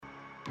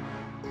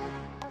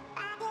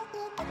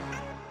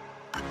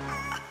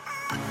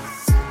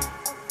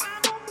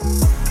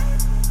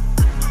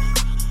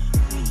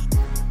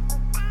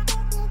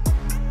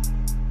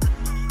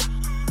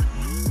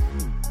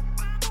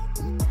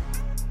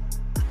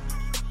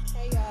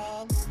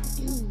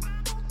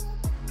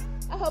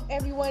Hope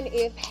everyone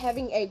is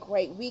having a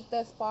great week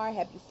thus far.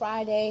 Happy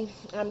Friday.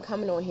 I'm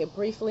coming on here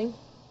briefly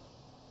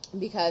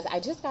because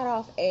I just got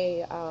off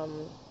I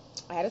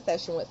had a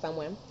session with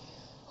someone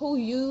who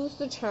used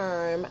the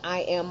term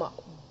I am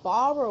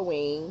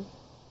borrowing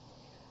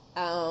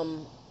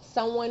I'm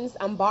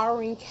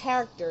borrowing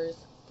characters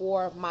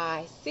for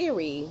my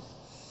series,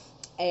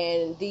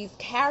 and these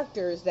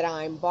characters that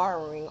I'm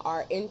borrowing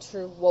are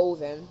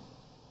interwoven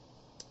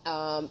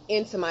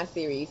into my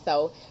series,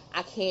 so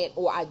I can't,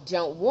 or I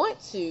don't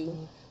want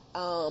to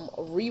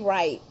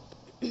rewrite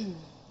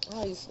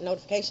all these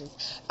notifications.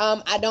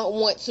 I don't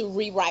want to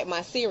rewrite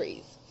my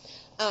series.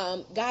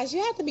 Guys,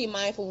 you have to be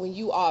mindful when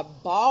you are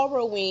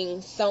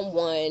borrowing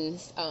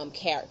someone's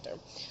character.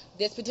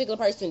 This particular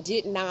person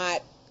did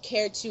not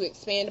care to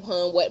expand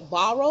upon what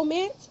borrow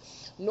meant,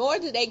 nor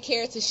did they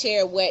care to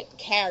share what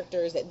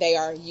characters that they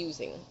are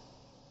using.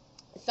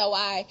 So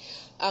I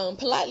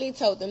politely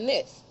told them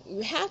this: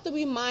 you have to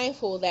be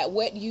mindful that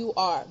what you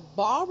are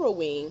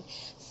borrowing,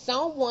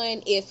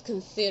 someone is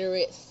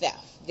considered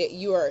theft, that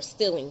you are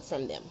stealing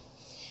from them.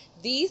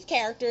 These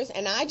characters,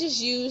 and I just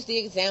use the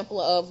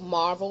example of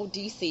Marvel,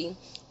 DC.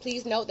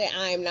 Please note that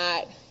I am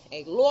not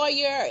a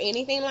lawyer or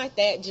anything like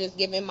that, just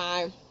giving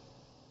my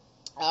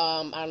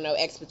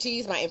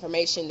expertise, my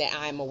information that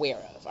I'm aware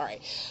of. All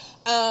right.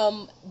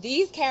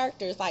 These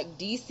characters like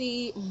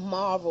DC,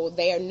 Marvel,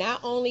 they are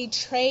not only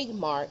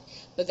trademarked,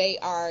 but they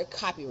are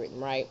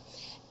copywritten, right?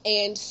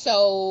 And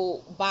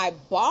so by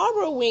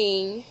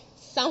borrowing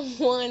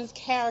someone's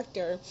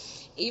character,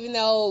 even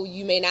though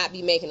you may not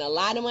be making a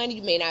lot of money,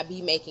 you may not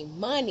be making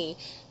money,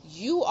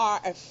 you are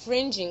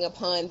infringing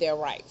upon their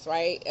rights,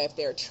 right? If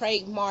they're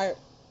trademarked,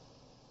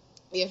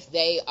 if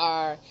they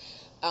are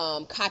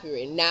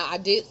copywritten. Now, I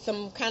did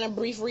some kind of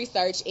brief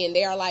research, and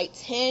there are like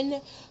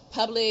 10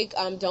 public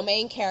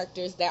domain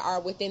characters that are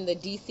within the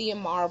DC and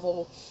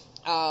Marvel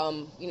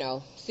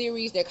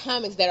series, their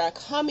comics that are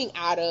coming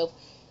out of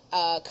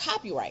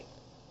copyright.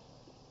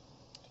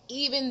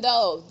 Even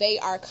though they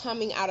are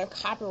coming out of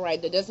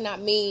copyright, that does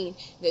not mean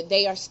that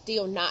they are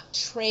still not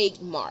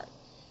trademarked.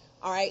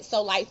 All right,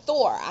 so like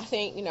Thor, I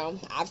think,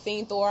 I've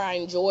seen Thor. I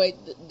enjoyed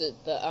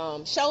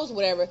the shows,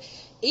 whatever.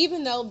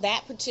 Even though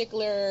that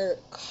particular,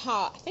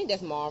 I think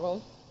that's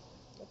Marvel.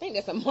 I think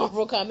that's a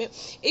Marvel comic.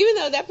 Even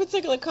though that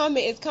particular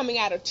comic is coming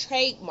out of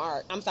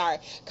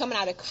coming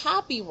out of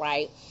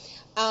copyright,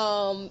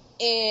 and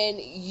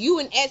you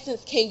in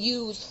essence can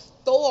use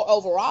Thor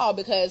overall,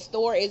 because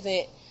Thor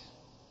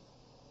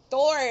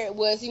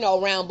was,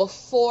 around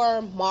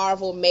before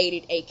Marvel made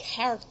it a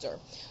character.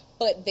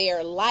 But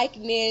their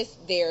likeness,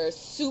 their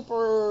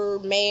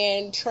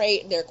Superman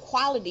trait, their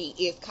quality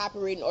is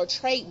copywritten or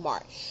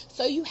trademarked.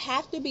 So you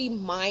have to be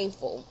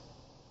mindful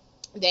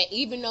that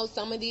even though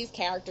some of these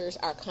characters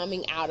are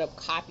coming out of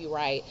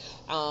copyright,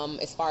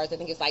 as far as I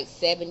think it's like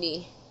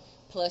 70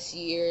 plus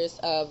years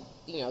of,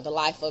 the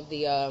life of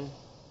the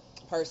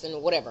person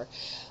or whatever,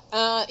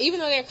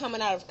 even though they're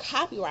coming out of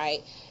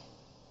copyright,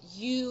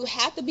 you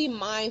have to be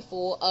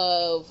mindful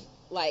of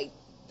like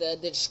the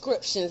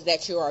descriptions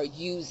that you are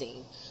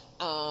using.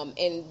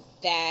 And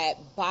that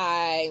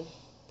by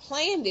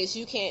playing this,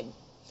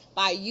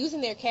 by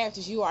using their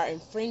characters, you are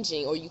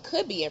infringing, or you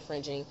could be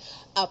infringing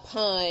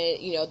upon,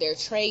 their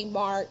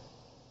trademark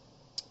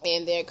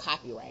and their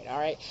copyright. All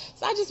right.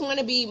 So I just want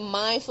to be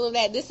mindful of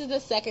that. This is the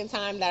second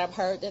time that I've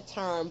heard the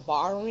term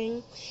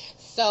borrowing.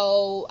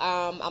 So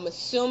I'm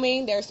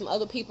assuming there's some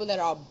other people that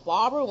are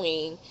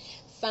borrowing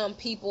some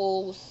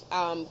people's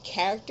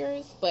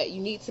characters, but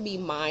you need to be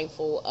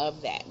mindful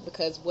of that,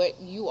 because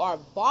what you are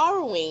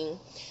borrowing,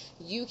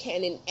 you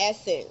can in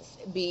essence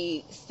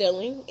be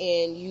stealing,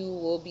 and you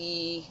will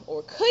be,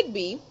 or could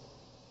be,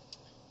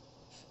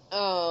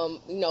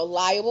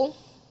 liable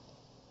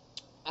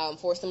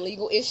for some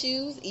legal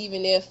issues,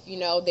 even if,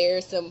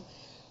 there's some,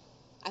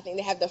 I think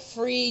they have the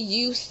free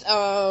use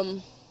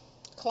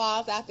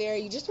clause out there.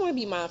 You just want to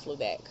be mindful of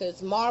that,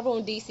 because Marvel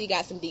and DC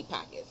got some deep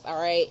pockets, all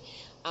right?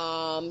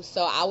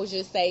 So I would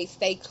just say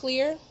stay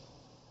clear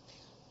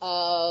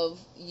of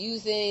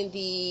using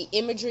the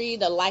imagery,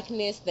 the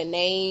likeness, the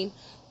name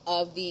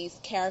of these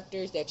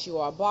characters that you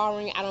are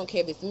borrowing. I don't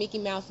care if it's Mickey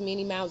Mouse,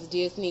 Minnie Mouse,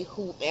 Disney,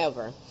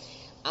 whoever.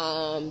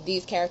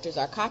 These characters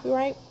are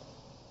copyrighted,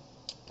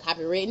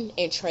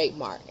 and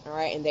trademarked, all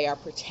right, and they are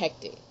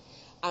protected.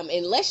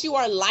 Unless you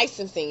are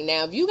licensing.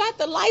 Now, if you got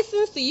the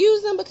license to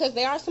use them, because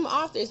there are some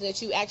authors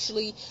that you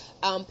actually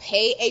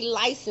pay a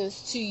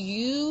license to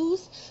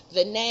use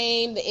the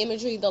name, the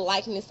imagery, the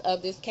likeness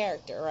of this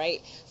character,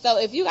 right? So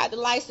if you got the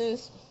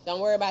license, don't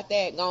worry about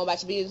that. Go on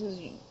about your business.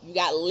 You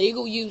got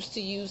legal use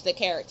to use the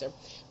character.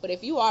 But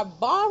if you are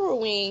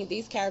borrowing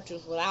these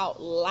characters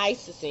without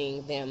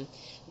licensing them,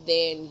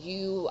 then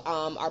you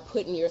are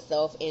putting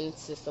yourself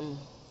into some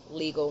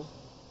legal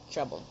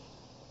trouble.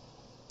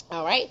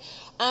 All right.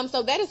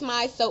 So that is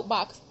my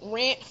soapbox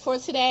rant for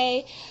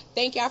today.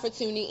 Thank y'all for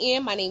tuning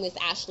in. My name is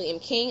Ashley M.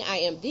 King. I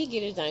am the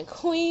Get It Done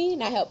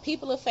Queen. I help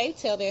people of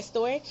faith tell their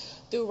story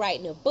through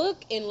writing a book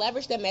and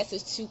leverage their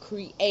message to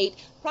create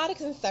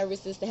products and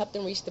services to help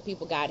them reach the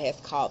people God has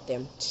called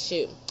them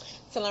to.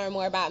 To learn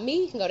more about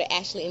me, you can go to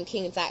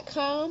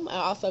ashleymking.com.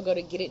 Also go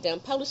to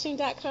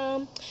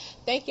getitdonepublishing.com.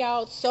 Thank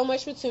y'all so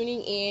much for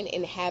tuning in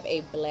and have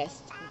a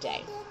blessed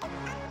day.